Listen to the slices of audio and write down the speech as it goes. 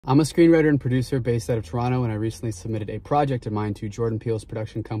I'm a screenwriter and producer based out of Toronto, and I recently submitted a project of mine to Jordan Peele's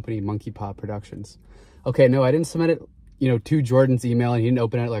production company, Monkey Paw Productions. Okay, no, I didn't submit it, to Jordan's email, and he didn't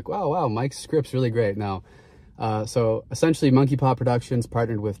open it like, wow, Mike's script's really great. No. So essentially, Monkey Paw Productions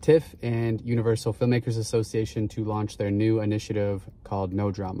partnered with TIFF and Universal Filmmakers Association to launch their new initiative called No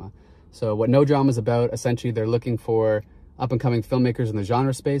Drama. So what No Drama is about, essentially, they're looking for up-and-coming filmmakers in the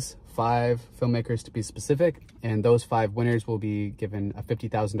genre space, 5 filmmakers to be specific, and those 5 winners will be given a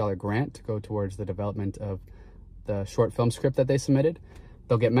 $50,000 grant to go towards the development of the short film script that they submitted.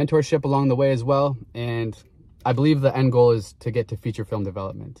 They'll get mentorship along the way as well, and I believe the end goal is to get to feature film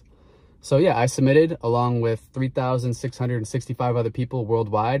development. So yeah, I submitted along with 3,665 other people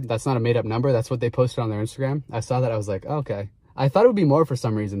worldwide. That's not a made-up number. That's what they posted on their Instagram. I saw that. I was like, oh, okay. I thought it would be more for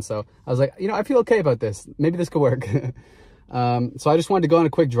some reason. So I was like, I feel okay about this. Maybe this could work. So I just wanted to go on a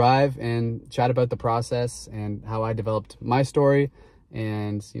quick drive and chat about the process and how I developed my story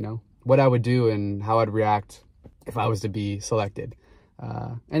and, what I would do and how I'd react if I was to be selected.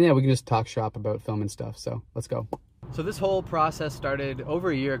 And yeah, we can just talk shop about film and stuff. So let's go. So this whole process started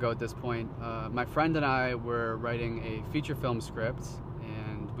over a year ago at this point. My friend and I were writing a feature film script,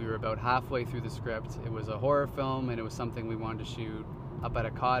 and we were about halfway through the script. It was a horror film, and it was something we wanted to shoot up at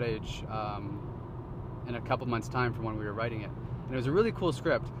a cottage in a couple months' time from when we were writing it. And it was a really cool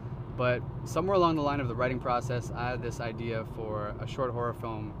script, but somewhere along the line of the writing process, I had this idea for a short horror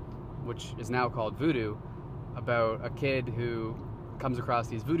film, which is now called Voodoo, about a kid who comes across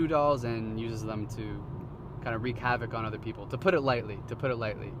these voodoo dolls and uses them to kind of wreak havoc on other people, to put it lightly.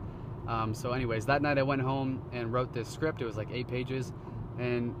 So anyways, that night I went home and wrote this script. It was like 8 pages,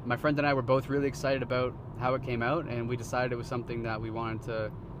 and my friend and I were both really excited about how it came out, and we decided it was something that we wanted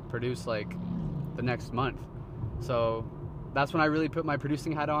to produce like the next month. So that's when I really put my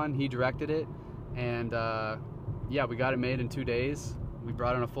producing hat on. He directed it, and yeah, we got it made in 2 days. We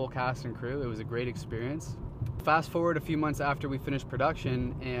brought on a full cast and crew. It was a great experience. Fast forward a few months after we finished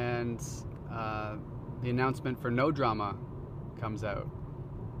production, and the announcement for No Drama comes out,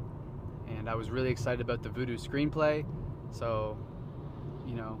 and I was really excited about the Voodoo screenplay. So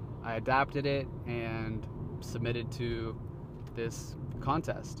I adapted it and submitted to this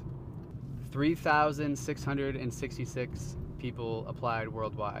contest. 3,666 people applied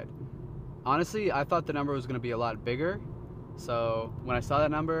worldwide. Honestly, I thought the number was going to be a lot bigger. So when I saw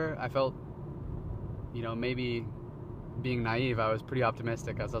that number, I felt, maybe being naive, I was pretty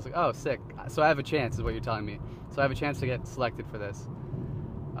optimistic. I was like, oh, sick. So I have a chance, is what you're telling me. So I have a chance to get selected for this.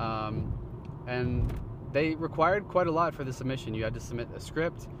 And they required quite a lot for the submission. You had to submit a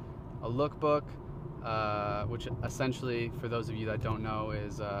script, a lookbook, which essentially, for those of you that don't know,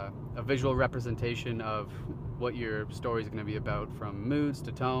 is a visual representation of what your story is going to be about, from moods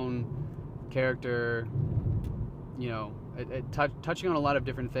to tone, character, touching on a lot of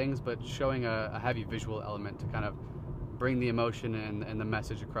different things, but showing a heavy visual element to kind of bring the emotion and the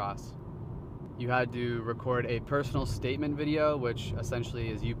message across. You had to record a personal statement video, which essentially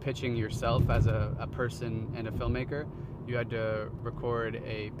is you pitching yourself as a person and a filmmaker. You had to record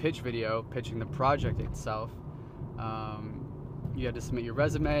a pitch video pitching the project itself. You had to submit your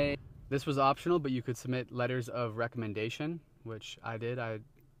resume. This was optional, but you could submit letters of recommendation, which I did. I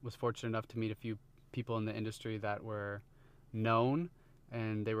was fortunate enough to meet a few people in the industry that were known,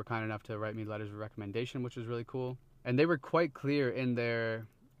 and they were kind enough to write me letters of recommendation, which was really cool. And they were quite clear in their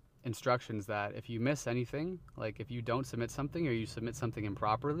instructions that if you miss anything, like if you don't submit something or you submit something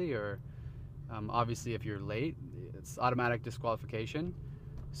improperly, or obviously if you're late, it's automatic disqualification.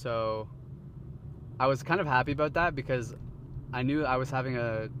 So I was kind of happy about that, because I knew I was having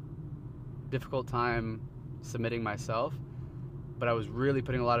a difficult time submitting myself, but I was really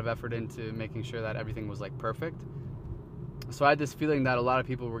putting a lot of effort into making sure that everything was like perfect. So I had this feeling that a lot of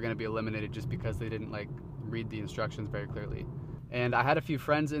people were going to be eliminated just because they didn't read the instructions very clearly. And I had a few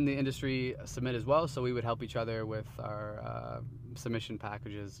friends in the industry submit as well, so we would help each other with our submission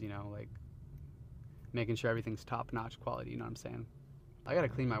packages, making sure everything's top-notch quality, you know what I'm saying? I gotta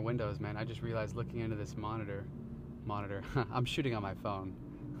clean my windows, man. I just realized looking into this monitor, I'm shooting on my phone,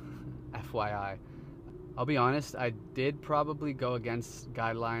 FYI. I'll be honest, I did probably go against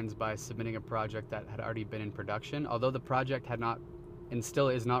guidelines by submitting a project that had already been in production, although the project had not, and still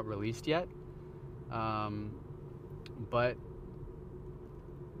is not, released yet. But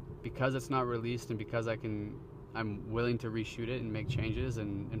because it's not released, and because I'm willing to reshoot it and make changes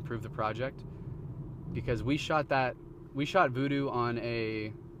and improve the project, because we shot Voodoo on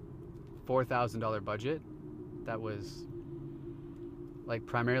a $4,000 budget that was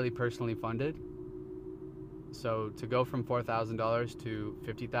primarily personally funded. So to go from $4,000 to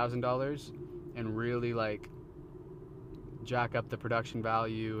 $50,000 and really jack up the production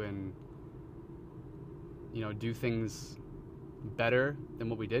value and, you know, do things better than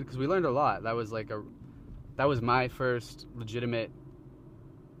what we did, because we learned a lot. That was my first legitimate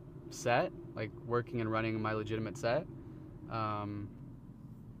set, like working and running my legitimate set.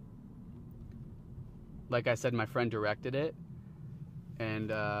 Like I said, my friend directed it, and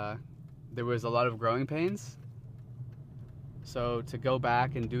there was a lot of growing pains. So to go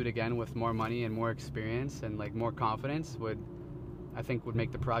back and do it again with more money and more experience and like more confidence I think would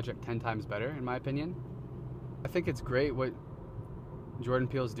make the project 10 times better, in my opinion. I think it's great what Jordan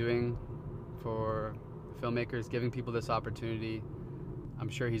Peele's doing for filmmakers, giving people this opportunity. I'm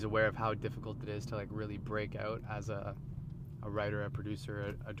sure he's aware of how difficult it is to like really break out as a writer, a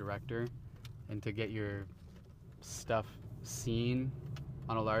producer, a director, and to get your stuff seen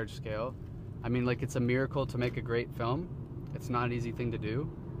on a large scale. I mean, like, it's a miracle to make a great film. It's not an easy thing to do.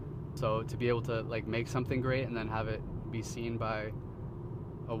 So to be able to like make something great and then have it be seen by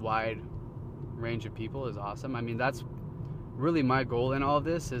a wide range of people is awesome. I mean, that's really my goal in all of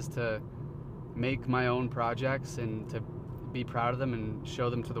this, is to make my own projects and to be proud of them and show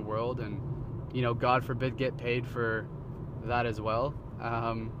them to the world, and, you know, God forbid, get paid for that as well.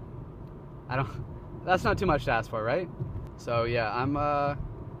 That's not too much to ask for, right? So yeah, I'm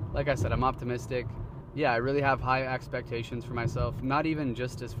like I said, I'm optimistic. Yeah, I really have high expectations for myself, not even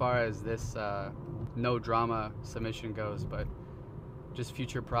just as far as this no drama submission goes, but just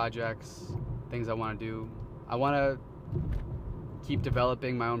future projects, things I want to do. I want to keep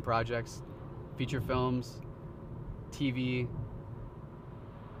developing my own projects, feature films, TV,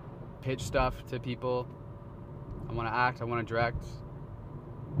 pitch stuff to people. I want to act, I want to direct.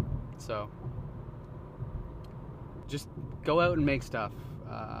 So just go out and make stuff.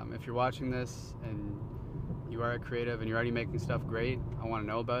 If you're watching this and you are a creative and you're already making stuff great, I want to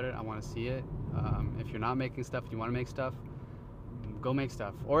know about it, I want to see it. If you're not making stuff and you want to make stuff, go make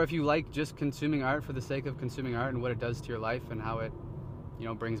stuff. Or if you like just consuming art for the sake of consuming art and what it does to your life and how it, you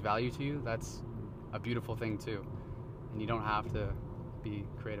know, brings value to you, that's a beautiful thing too. And you don't have to be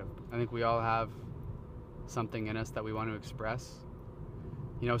creative. I think we all have something in us that we want to express.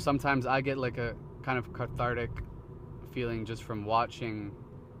 You know, sometimes I get like a kind of cathartic feeling just from watching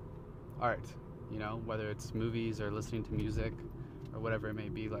art, you know, whether it's movies or listening to music or whatever it may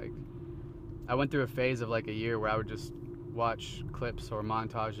be. Like, I went through a phase of like a year where I would just watch clips or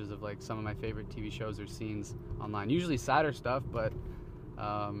montages of like some of my favorite TV shows or scenes online, usually sadder stuff, but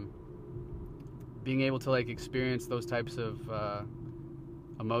being able to like experience those types of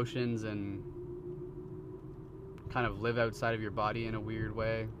emotions and kind of live outside of your body in a weird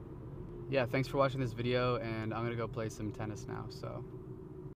way. Yeah, thanks for watching this video, and I'm gonna go play some tennis now, so